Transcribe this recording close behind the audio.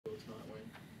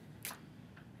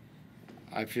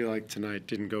I feel like tonight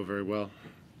didn't go very well.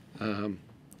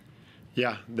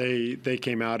 Yeah, they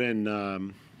came out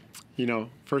and,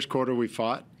 first quarter we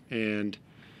fought and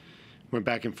went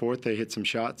back and forth. They hit some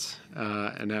shots,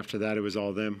 and after that it was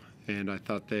all them. And I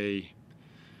thought they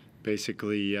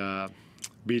basically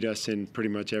beat us in pretty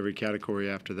much every category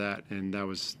after that, and that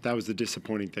was the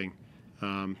disappointing thing,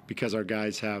 because our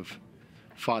guys have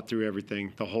fought through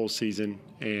everything the whole season,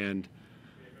 and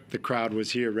the crowd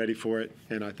was here ready for it,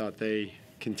 and I thought they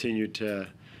continued to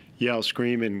yell,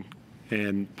 scream,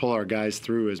 and pull our guys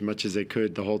through as much as they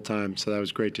could the whole time, so that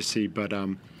was great to see. But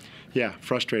yeah,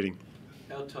 frustrating.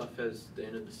 How tough has the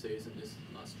end of the season, this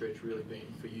last stretch, really been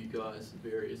for you guys? The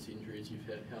various injuries you've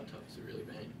had, how tough has it really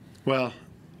been? Well,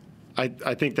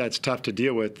 I think that's tough to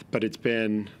deal with, but it's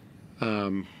been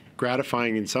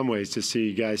gratifying in some ways to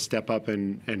see guys step up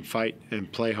and fight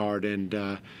and play hard, and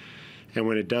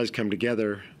when it does come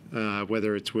together,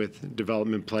 whether it's with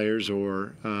development players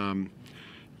or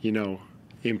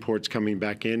imports coming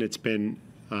back in, it's been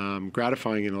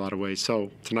gratifying in a lot of ways. So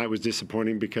tonight was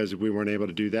disappointing because we weren't able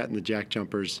to do that, and the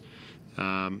JackJumpers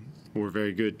were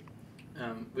very good.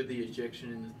 With the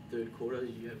ejection in the third quarter,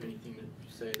 do you have anything to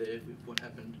say there with what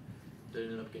happened that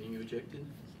ended up getting you ejected?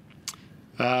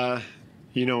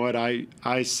 You know what? I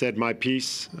said my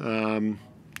piece,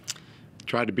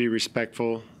 tried to be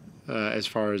respectful as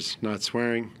far as not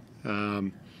swearing.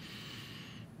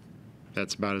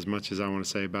 That's about as much as I want to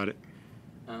say about it.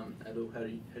 Abdel, how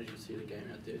did you see the game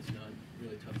out there? It's not a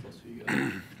really tough loss for you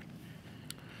guys.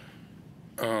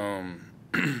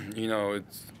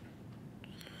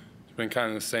 It's been kind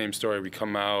of the same story. We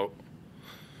come out,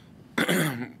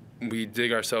 we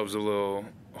dig ourselves a little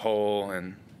hole,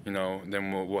 and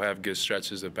then we'll have good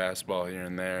stretches of basketball here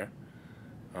and there,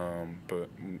 but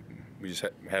we just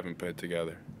haven't put it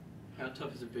together. How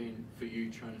tough has it been for you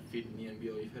trying to fit in the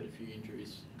NBL? You've had a few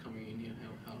injuries coming in here.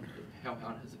 How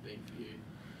hard has it been for you?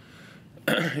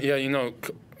 Yeah,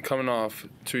 coming off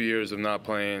 2 years of not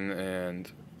playing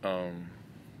and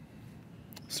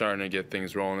starting to get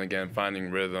things rolling again, finding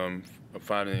rhythm,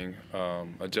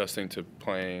 adjusting to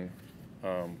playing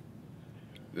a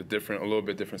little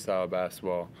bit different style of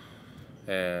basketball,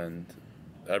 and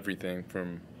everything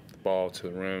from the ball to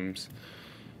the rims,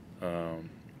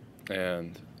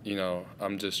 and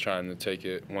I'm just trying to take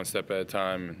it one step at a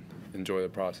time and enjoy the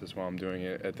process while I'm doing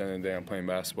it. At the end of the day, I'm playing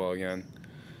basketball again,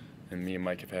 and me and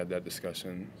Mike have had that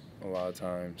discussion a lot of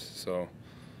times. So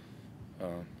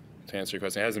to answer your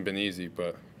question, it hasn't been easy,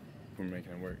 but we're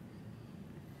making it work.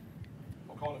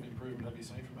 What kind of improvement have you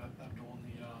seen from Abdel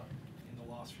in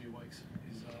the last few weeks?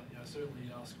 Is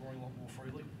certainly scoring a lot more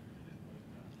freely?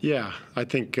 Yeah, I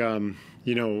think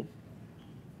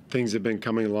things have been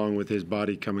coming along with his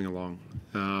body coming along.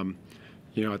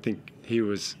 I think he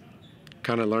was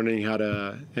kind of learning how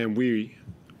to, and we,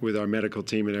 with our medical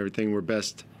team and everything, we're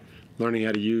best learning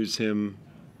how to use him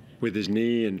with his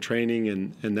knee and training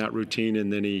and that routine,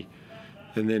 and then he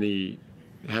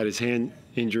had his hand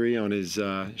injury on his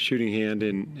shooting hand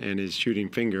and his shooting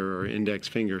finger or index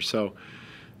finger, so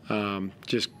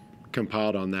just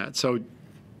compiled on that. So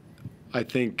I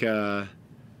think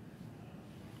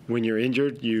when you're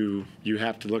injured, you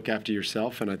have to look after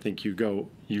yourself, and I think you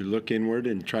look inward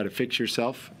and try to fix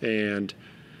yourself, and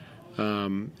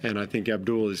I think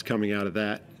Abdul is coming out of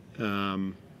that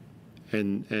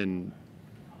and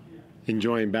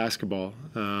enjoying basketball.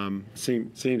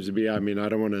 Seems to be. I mean, I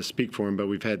don't want to speak for him, but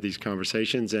we've had these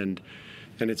conversations, and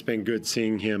it's been good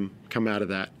seeing him come out of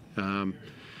that.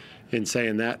 In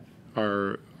saying that,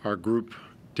 our group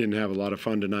didn't have a lot of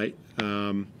fun tonight.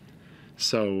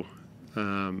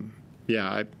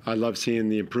 Yeah, I love seeing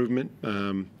the improvement,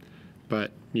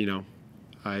 but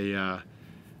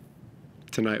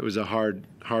tonight was a hard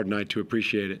night to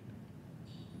appreciate it.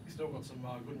 You still got some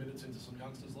good minutes into some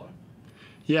youngsters, though.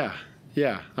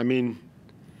 Yeah. I mean,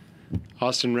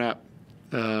 Austin Rapp,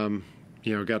 got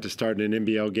to start in an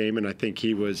NBL game, and I think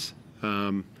he was,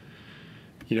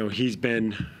 he's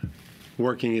been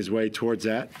working his way towards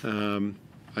that. I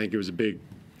think it was a big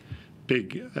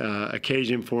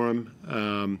occasion for him,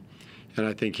 and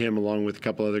I think him, along with a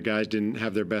couple other guys, didn't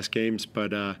have their best games.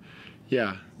 But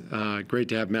great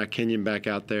to have Matt Kenyon back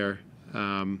out there.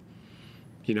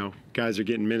 Guys are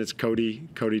getting minutes. Cody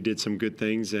did some good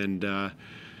things, and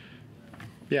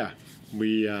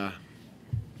we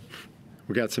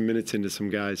got some minutes into some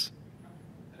guys.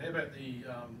 And how about the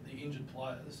injured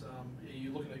players? Are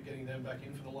you looking at getting them back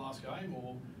in for the last game,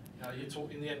 or you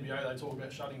talk in the NBA? They talk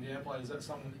about shutting down players. Is that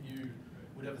something that you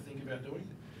would ever think about doing?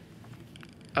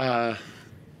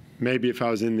 Maybe if I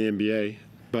was in the NBA,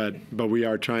 but we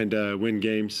are trying to win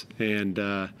games, and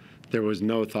there was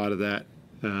no thought of that.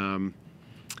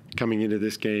 coming into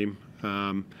this game.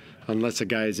 Unless a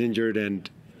guy is injured and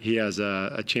he has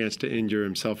a chance to injure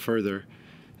himself further,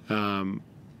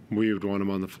 we would want him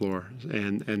on the floor,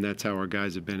 and that's how our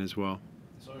guys have been as well.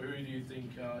 So who do you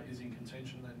think is in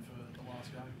contention then for the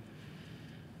last game?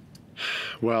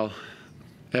 Well,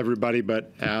 everybody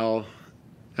but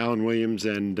Alan Williams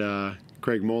and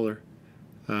Craig Moeller.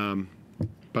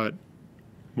 But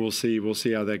we'll see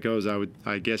how that goes.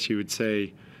 I guess you would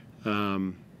say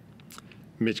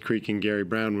Mitch Creek and Gary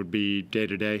Brown would be day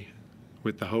to day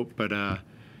with the hope, but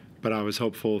I was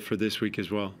hopeful for this week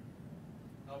as well.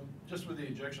 Just with the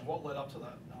ejection, what led up to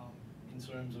that in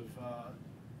terms of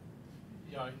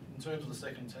in terms of the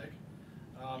second tech?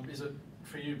 Is it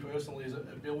for you personally? Is it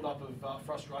a build-up of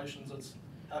frustrations that's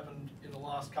happened in the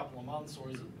last couple of months, or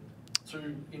is it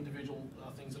two individual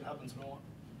things that happened tonight?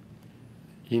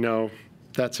 You know,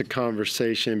 that's a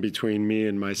conversation between me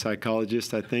and my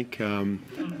psychologist, I think.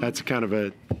 That's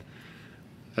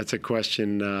a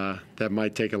question that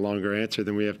might take a longer answer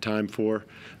than we have time for.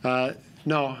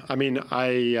 No, I mean,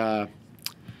 I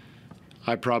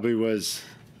probably was,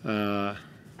 I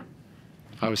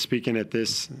was speaking at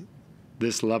this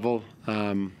level.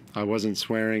 I wasn't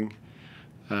swearing.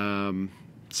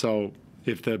 So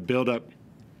if the buildup,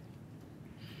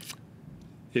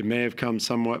 it may have come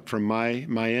somewhat from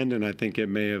my end, and I think it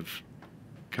may have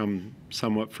come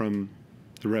somewhat from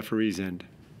the referee's end.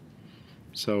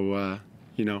 So,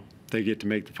 you know, they get to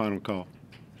make the final call.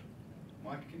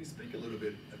 Mike, can you speak a little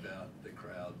bit about the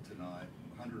crowd tonight?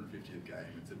 150th game,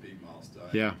 it's a big milestone.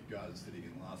 Yeah. You guys are sitting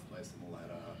in last place on the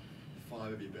ladder,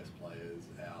 5 of your best players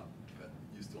out, but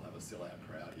you still have a sellout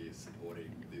crowd here supporting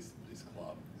this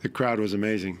club. The crowd was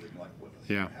amazing.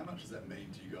 Yeah. How much does that mean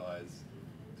to you guys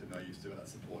to know you've still got that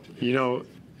support? You know,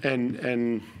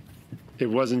 and it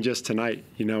wasn't just tonight.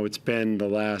 You know, it's been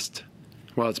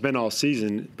it's been all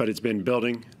season, but it's been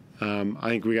building. I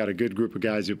think we got a good group of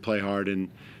guys who play hard, and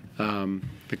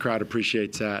the crowd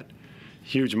appreciates that.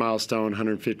 Huge milestone,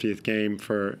 150th game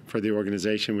for the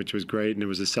organization, which was great, and it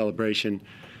was a celebration.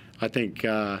 I think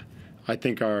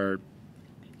our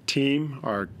team,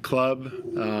 our club,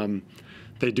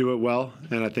 they do it well,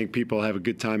 and I think people have a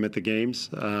good time at the games,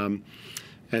 and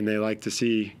they like to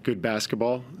see good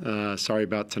basketball. Sorry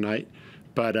about tonight,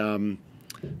 but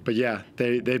yeah,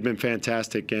 they've been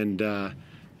fantastic, and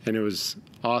it was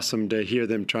awesome to hear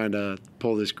them trying to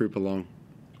pull this group along.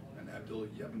 And Abdel,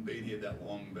 you haven't been here that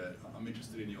long, but I'm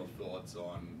interested in your thoughts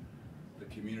on the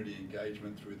community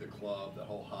engagement through the club, the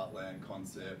whole Heartland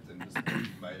concept, and just what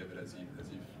you've made of it as you've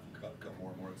got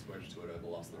more and more exposure to it over the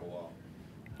last little while.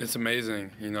 It's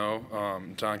amazing, you know.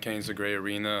 John Cain's a great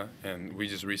arena, and we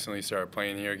just recently started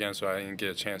playing here again, so I didn't get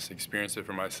a chance to experience it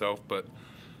for myself. But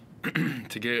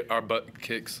to get our butt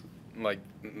kicks like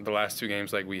the last 2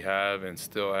 games like we have, and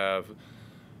still have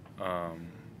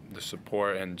the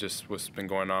support, and just what's been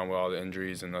going on with all the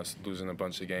injuries and us losing a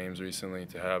bunch of games recently,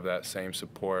 to have that same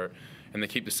support and to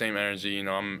keep the same energy. You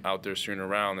know, I'm out there shooting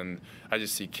around, and I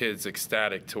just see kids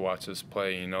ecstatic to watch us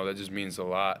play. You know, that just means a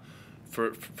lot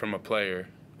from a player.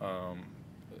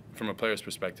 From a player's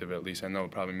perspective, at least. I know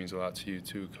it probably means a lot to you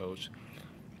too, Coach.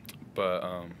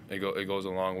 But it goes a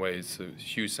long way. It's a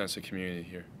huge sense of community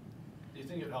here. Do you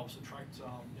think it helps attract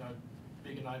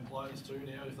bigger name players too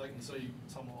now, if they can see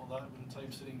someone like that when the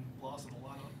team's sitting last on the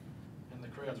ladder and the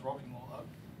crowd's rocking like that?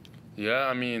 Yeah,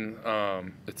 I mean,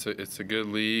 it's a good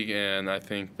league, and I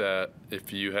think that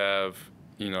if you have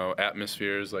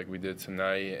atmospheres like we did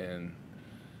tonight, and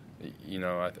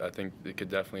I think it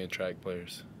could definitely attract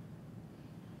players.